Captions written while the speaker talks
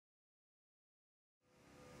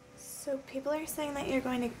So people are saying that you're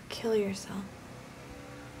going to kill yourself.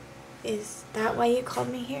 Is that why you called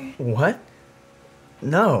me here? What?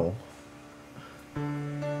 No.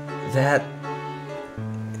 That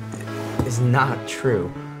is not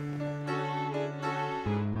true.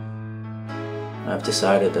 I've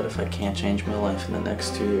decided that if I can't change my life in the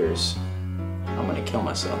next 2 years, I'm gonna kill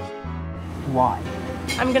myself. Why?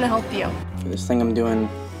 I'm gonna help you. For this thing I'm doing,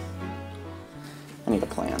 I need a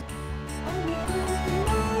plan.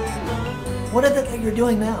 What is it that you're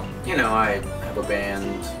doing now? You know, I have a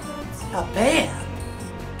band. A band?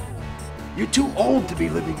 You're too old to be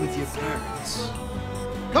living with your parents.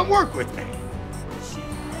 Come work with me.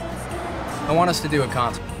 I want us to do a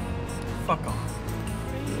concert. Fuck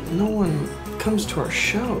off. No one comes to our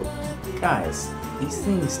show. Guys, these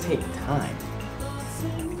things take time.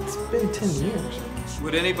 It's been 10 years.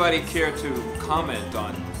 Would anybody care to comment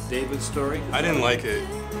on David's story? I didn't like it.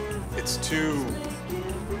 It's too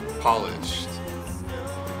polished.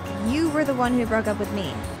 You were the one who broke up with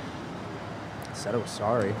me. I said I was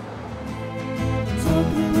sorry.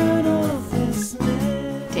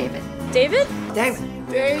 David. David?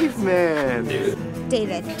 Dave, man.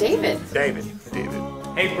 David. David. David.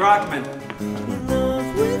 Hey, Brachman.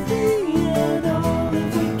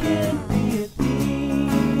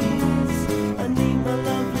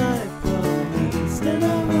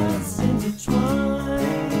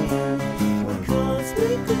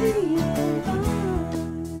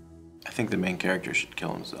 I think the main character should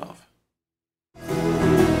kill himself.